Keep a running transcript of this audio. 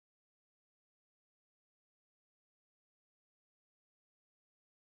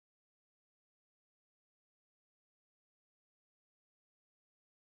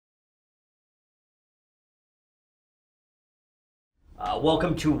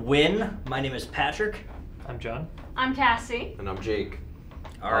Welcome to W.I.N. My name is Patrick. I'm John. I'm Cassie. And I'm Jake.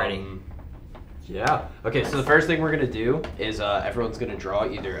 Alrighty. Yeah. Okay, so the first thing we're going to do is everyone's going to draw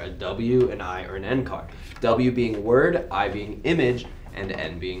either a W, an I, or an N card. W being word, I being image, and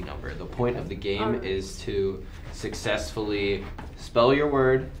N being number. The point of the game is to successfully spell your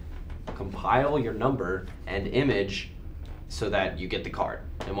word, compile your number and image so that you get the card.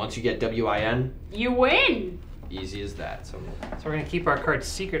 And once you get W.I.N, you win! Easy as that. So we're going to keep our cards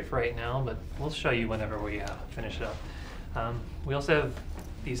secret for right now, but we'll show you whenever we finish it up. We also have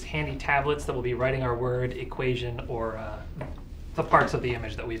these handy tablets that will be writing our word, equation, or the parts of the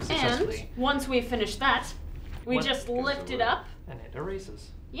image that we've successfully... And once we finish that, we just lift it up. And it erases.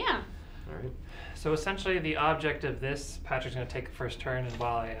 Yeah. All right. So essentially the object of this, Patrick's going to take the first turn, and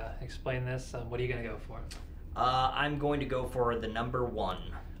while I explain this, what are you going to go for? I'm going to go for the number 1.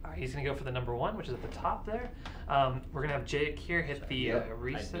 All right, he's going to go for the number 1, which is at the top there. We're going to have Jake here hit the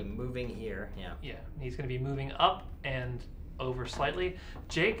reset. I'd be moving here, yeah. Yeah, he's going to be moving up and over slightly.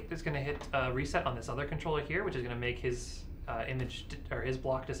 Jake is going to hit reset on this other controller here, which is going to make his image or his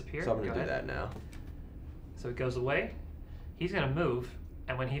block disappear. So I'm going to do that now. So it goes away. He's going to move,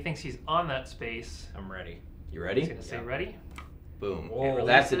 and when he thinks he's on that space, I'm ready. You ready? He's going to say ready. Boom. Whoa.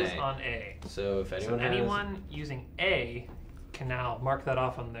 That's an This is A. on A. So if anyone has... anyone using A can now mark that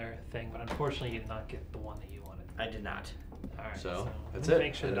off on their thing, but unfortunately you did not get the one that you wanted. I did not. All right. So that's let it. me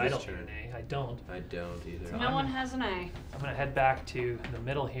make sure End that of I his don't turn. get an A. I don't. I don't either. So No one has an A. I'm going to head back to the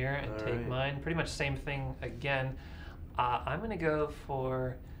middle here and take right. mine. Pretty much same thing again. I'm going to go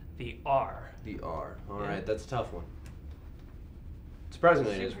for the R. The R. All Yeah. right, that's a tough one.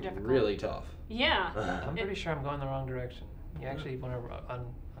 Surprisingly, it is Super difficult. really tough. Yeah. I'm pretty sure I'm going the wrong direction. You actually want to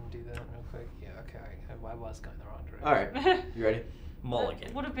undo that real quick? Yeah, okay. I was going the wrong direction. All right, you ready?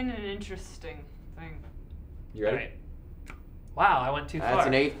 Mulligan. Would have been an interesting thing. You ready? All right. Wow, I went too far. That's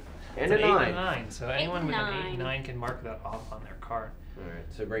an 8 and It's a an 8 9. and a 9. So anyone with an 8 9. and 9 can mark that off on their card. All right,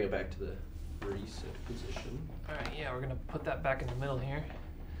 so bring it back to the reset position. All right, yeah, we're going to put that back in the middle here.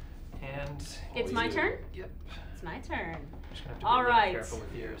 And... It's my turn? Yep. It's my turn. Just gonna have to All be really right. careful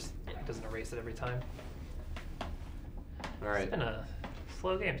with yours. It doesn't erase it every time. All right. It's been a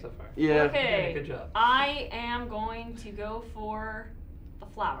slow game so far. Yeah. You're Okay. doing a good job. I am going to go for the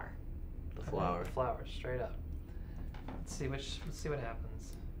flower. The flower. Flowers, straight up. Let's see what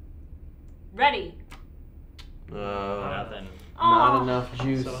happens. Ready. Nothing. Not Oh. enough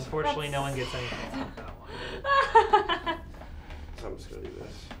juice. So unfortunately, no one gets anything off that one. So I'm just gonna do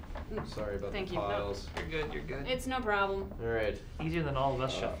this. Sorry about Thank the you. No. piles. You're good. You're good. It's no problem. All right. Easier than all of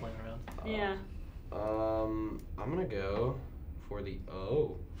us shuffling around. Yeah. I'm gonna go for the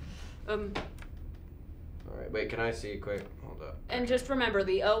O. All right. Wait, can I see quick? Hold up. And just remember,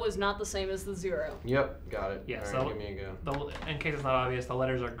 the O is not the same as the 0. Yep, got it. Yeah, All so- right, give me a go. In case it's not obvious, the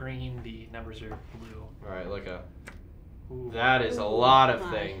letters are green, the numbers are blue. All right, like a. Ooh. That is a Ooh, lot of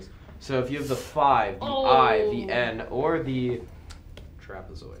my. things. So if you have the 5, the Oh. I, the N, or the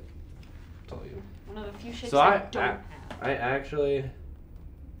trapezoid, I'll tell you. One of the few shapes So I I don't have. actually.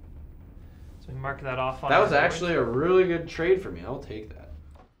 So we mark that off on That our was board. actually a really good trade for me. I'll take that.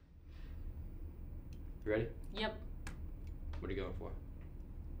 You ready? Yep. What are you going for?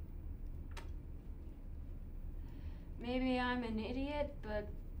 Maybe I'm an idiot, but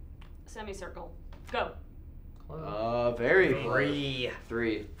semicircle. Go. Close. Very close. 3.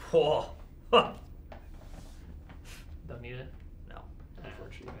 3. Whoa. Don't need it? No.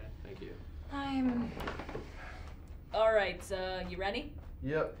 Unfortunately. Thank you. I'm. Alright, you ready?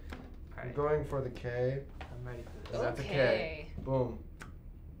 Yep. All right. going for the K. I'm ready for this. That's a K. Okay. Boom.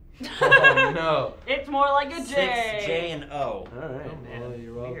 Oh no. It's more like a 6, J. J, and O. All right. Oh, man. Well,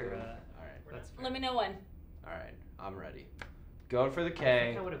 you're welcome. We're, All right. that's Let me know when. All right. I'm ready. Going for the I K.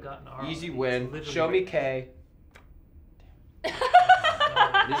 think I would have gotten R. Easy It's win. literally Show me right. K.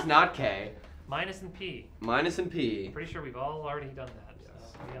 It is not K. Minus and P. Minus and P. Pretty sure we've all already done that.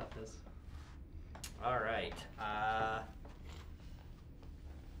 Yes. So we got this. All right.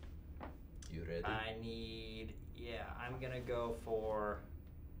 You ready? I need. Yeah, I'm gonna go for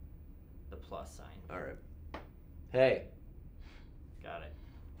the plus sign. All right. Hey, Got it.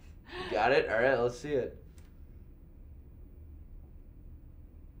 you got it? All right, let's see it.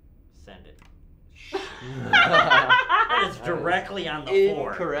 Send it. That is That directly on the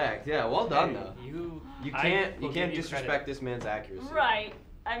floor. Incorrect. Yeah, well done though. You You I can't will you can't give you disrespect credit. this man's accuracy. Right.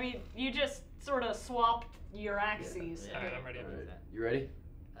 I mean, you just sort of swapped your axes. Yeah. Alright, I'm ready. All I'm ready. right. You ready?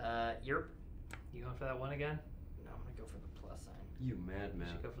 You're. You going for that one again? No, I'm gonna go for the plus sign. You You madman.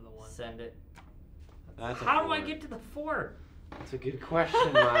 should go for the one. Send it. That's a How do I 4. get to the 4? That's a good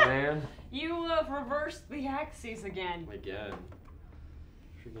question, my man. You reversed the axes again. Again.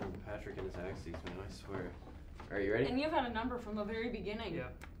 Patrick and his axes, man. I swear. All right, you ready? And you've had a number from the very beginning.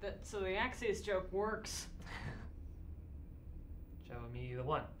 Yeah. So the axis joke works. Show me the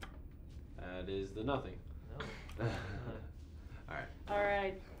 1. That is the nothing. No. All right. All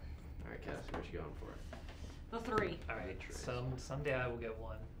right. All right, Cass, what you going for? The 3. All right. Trace. Someday I will get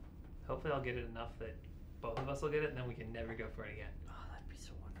 1. Hopefully I'll get it enough that both of us will get it, and then we can never go for it again. Oh, that'd be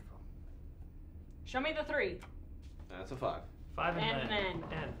so wonderful. Show me the 3. That's a 5. 5 and And 9.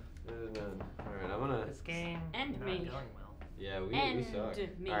 then. N. And then, all right, I'm gonna. This game And not me. going well. Yeah, we And suck.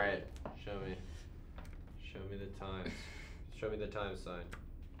 me. All right, show me the times. Show me the time sign.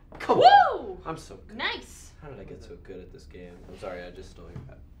 Come on. Woo! I'm so good. Nice. How did I get so good at this game? I'm sorry, I just stole your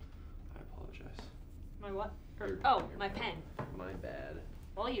pen. I apologize. My what? Your- Oh, your my pen. My bad.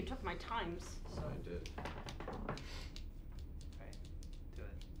 Well, you took my times. So. I did. Alright. Do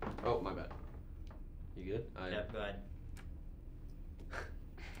it. Oh, my bad. You good? Yep, go ahead.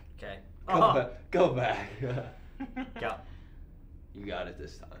 Okay. Go back. Go. You got it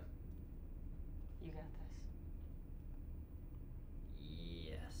this time. You got this.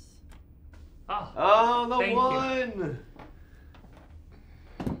 Yes. Oh. Oh, the Thank you. 1!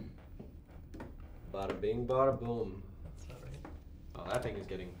 Bada bing, bada boom. That's not right. Oh, that thing is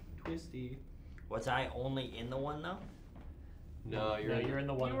getting twisty. Was I only in the 1 though? No, you're in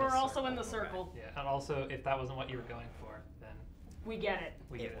the 1. You in the were also circle. in the circle. Yeah, and also if that wasn't what you were going for, then We get it.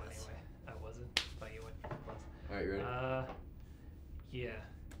 we It get it was. anyway. I wasn't, but you would. All right, you ready? Yeah.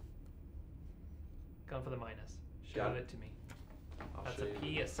 Going for the minus. Show Got it to me. I'll That's show a you.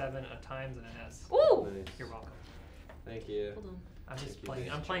 P, a 7, a times, and an S. Ooh! Nice. You're welcome. Thank you. Hold on. I'm just Thank you, playing.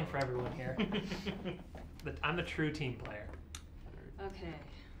 Miss I'm playing for John. everyone here. I'm the true team player Okay.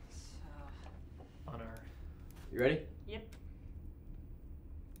 So. on our. You ready? Yep.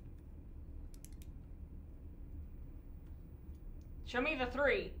 Show me the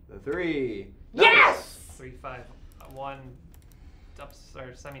 3. The 3. Yes! 3, 5, 1,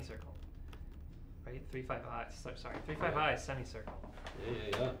 or semicircle. Right? 3, 5 I. Sorry, 3, 5 I semicircle.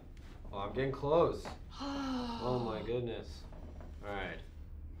 Yeah. Oh, I'm getting close. Oh my goodness. All right.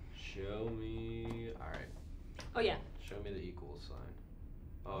 Show me. All right. Oh yeah. Show me the equals sign.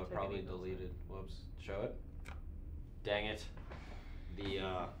 Oh, I'll I take an probably equals deleted. Whoops. Show it. Dang it. The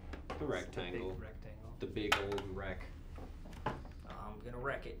rectangle. Big rectangle. The big old wreck. I'm gonna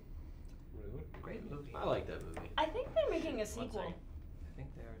wreck it. Great movie. I like that movie. I think they're making a What's sequel. that? I think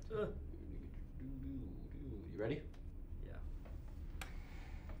they are too. You ready? Yeah.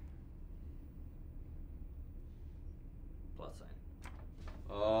 Plus sign.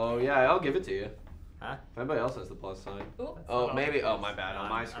 Oh yeah, I'll give it to you. Huh? If anybody else has the plus sign. Ooh. Oh, not maybe. all. Oh, my bad. On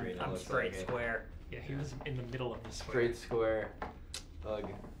my screen, it I'm looks straight like it. square. Yeah, he was in the middle of the square. Straight square. Ugh.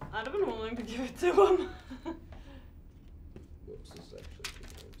 I'd have been willing to give it to him. Whoops, this is actually 2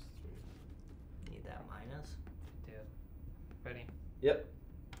 times 3. Need that minus. Dude. Ready? Yep.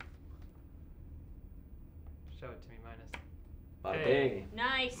 Show it to me minus. Bada Hey. bing.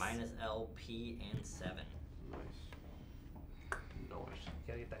 Nice. Minus LP and 7. Nice. You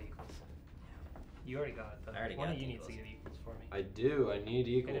gotta get that equals. You already got it though. I already One got of you the needs to equals. get equals for me. I do. I need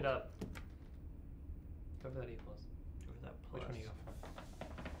equals. Hit it up. Go for that equals. Go for that plus. Which one do you go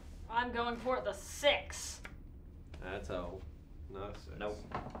for? I'm going for the 6. That's how. Not a 6. Nope.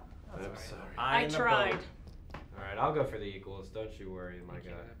 That's I'm alright. sorry. I in the tried. boat. All right, I'll go for the equals. Don't you worry, my Thank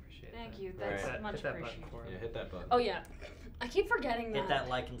you, guy. I appreciate Thank that. you. Alright. That's Hit much that button appreciated. for Yeah, him. hit that button. Oh yeah. I keep forgetting Hit that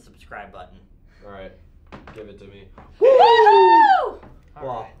like and subscribe button. All right, give it to me. Woo!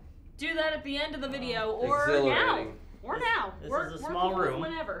 Alright. Do that at the end of the video or now. Exhilarating. Or This- now. this we're, is a we're small cool with room.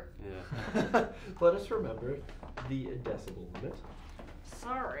 Whenever. Yeah. Let us remember the decibel limit.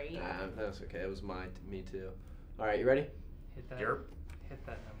 Sorry. That's okay. It was me too. All right, you ready? Hit that. Yerp. Hit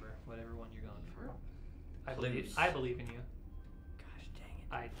that number, whatever one you're going for. Please. I believe in you. Gosh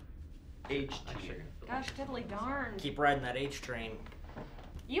dang it. I H sugar. Gosh diddly darn. Keep riding that H train.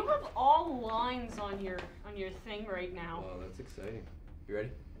 You have all lines on your thing right now. Wow, that's exciting. You ready?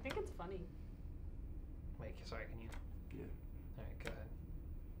 I think it's funny. Wait, sorry, can you? Yeah. Alright, go ahead.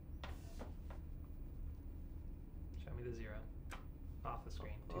 Show me the 0. Off the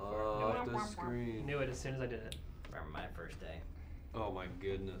screen. Too far. Off Knew the it. screen. Knew it as soon as I did it. Remember my first day. Oh my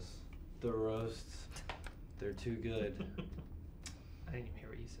goodness. The roasts. They're too good. I didn't even hear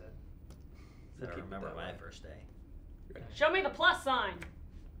what you said. So Keep it remember that my way. first day. Show me the plus sign.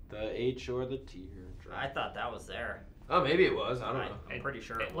 The H or the T. I thought that was there. Oh, maybe it was. I don't know. I'm pretty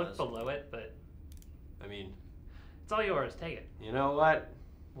sure it looked was. below it, but I mean, it's all yours. Take it. you know what?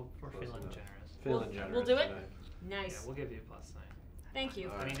 We're Close feeling enough. generous. Feeling We'll generous do it. tonight. Yeah, Nice. we'll give you a plus sign. Thank you.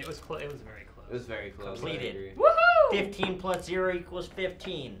 All I mean, it was very close. It was very close. Completed. I agree. Woohoo! 15 plus 0 equals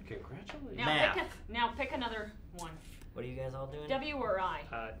 15. Congratulations. Now pick another one. What are you guys all doing? W or I?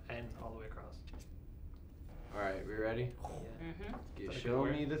 N all the way across. All right, we ready? Mm-hmm. Is that a good Show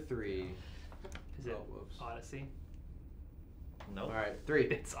word? me the 3. Is it whoops. Odyssey? Nope. All right, 3.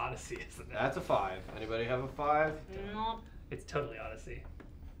 It's Odyssey, isn't it? That's a 5. Anybody have a 5? Nope. It's totally Odyssey.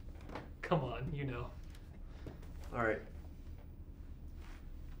 Come on, you know. All right.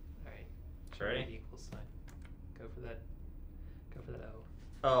 All right. Ready? The equals sign. Go for that. Go for that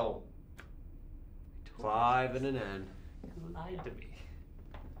O. Oh. 5 and an N. You lied to me.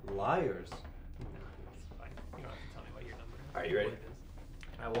 Liars. No, it's fine. You don't have to tell me what your number is. Are you ready? What it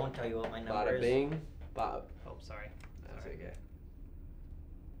is. I won't tell you what my number Bada is. bing, Bob. Oh, sorry. That's Sorry. okay.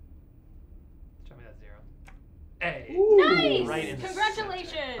 Show me that 0. Hey. Nice! Right in the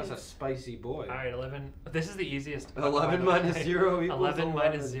Congratulations! That's a spicy boy. All right, 11. This is the easiest. 11 minus 0 equals 11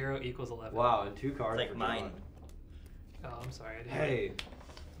 minus 0 equals 11. Wow, and 2 It's cards like for mine. John. Oh, I'm sorry. I didn't. Hey,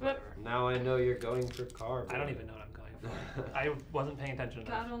 Whatever. now I know you're going for car. I don't even know what I'm going for. I wasn't paying attention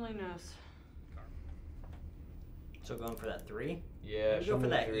enough. God only knows. So going for that 3? Yeah, Go show for me the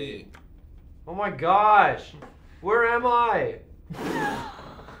that 3. E. Oh my gosh! Where am I?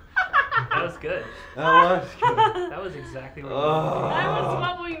 That was good. That was good. That was exactly what Oh. That was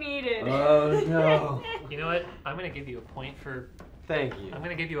what we needed. Oh no. You know what? I'm going to give you a point for. Thank you. I'm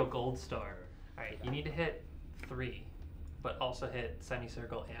going to give you a gold star. All right, you need to hit 3, but also hit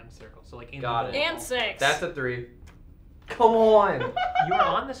semicircle and circle. So like in Got the it. middle. And 6. That's a 3. Come on. You were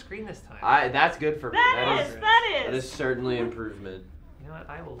on the screen this time. That's good for me. That is. That is certainly improvement. You know what?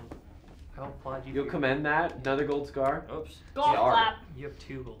 I will applaud you. You'll for- commend that. Another gold scar. Oops. Golf Star. clap. You have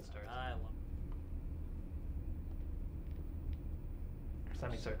 2 gold stars. I love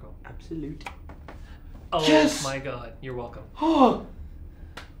Semicircle. Absolute. Oh Yes! my God! You're welcome. Oh.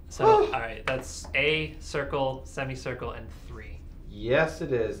 So all right, that's a circle, semicircle, and 3. Yes,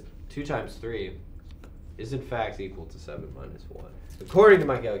 it is. 2 times 3 is in fact equal to 7 minus 1, according to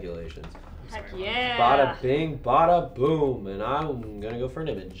my calculations. I'm Heck sorry, yeah. Bada bing, bada boom, and I'm gonna go for an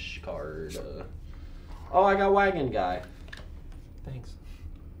image card. Oh, I got wagon guy. Thanks.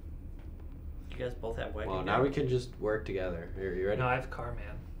 You guys both have wagon. Well, now we can just work together. Here, you ready? No, I have Carman.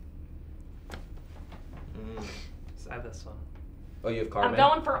 Mm. So I have this one. Oh, you have I'm Carmen?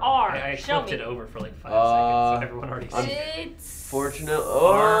 going for R. I Show flipped me. it over for like 5 seconds, so everyone already I'm sees it. It's Fortunate.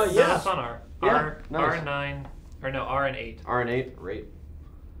 Oh, R, no, yeah. it's on R. Yeah, R, nice. R9, or no, R and 8. R and 8, rate.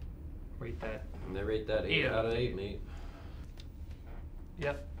 Rate that. And they rate that 8 Yeah. out of 8, mate.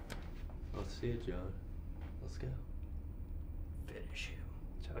 Yep. Let's see it, John. Let's go. Finish him.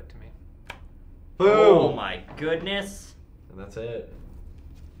 Show it to me. Boom! Oh my goodness. And that's it.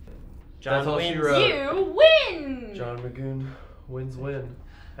 John That's all she wins. wrote. You win. John Magoon wins win.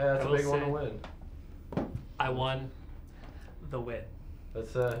 Hey, that's I a will big one say- to win. I won the win.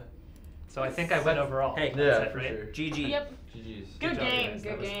 That's So I think I win overall. Hey. yeah, That's it, for right? sure. GG. Yep. GG's. Good job, game. guys.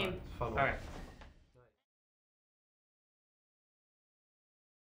 Good That was game. Fun All one. right.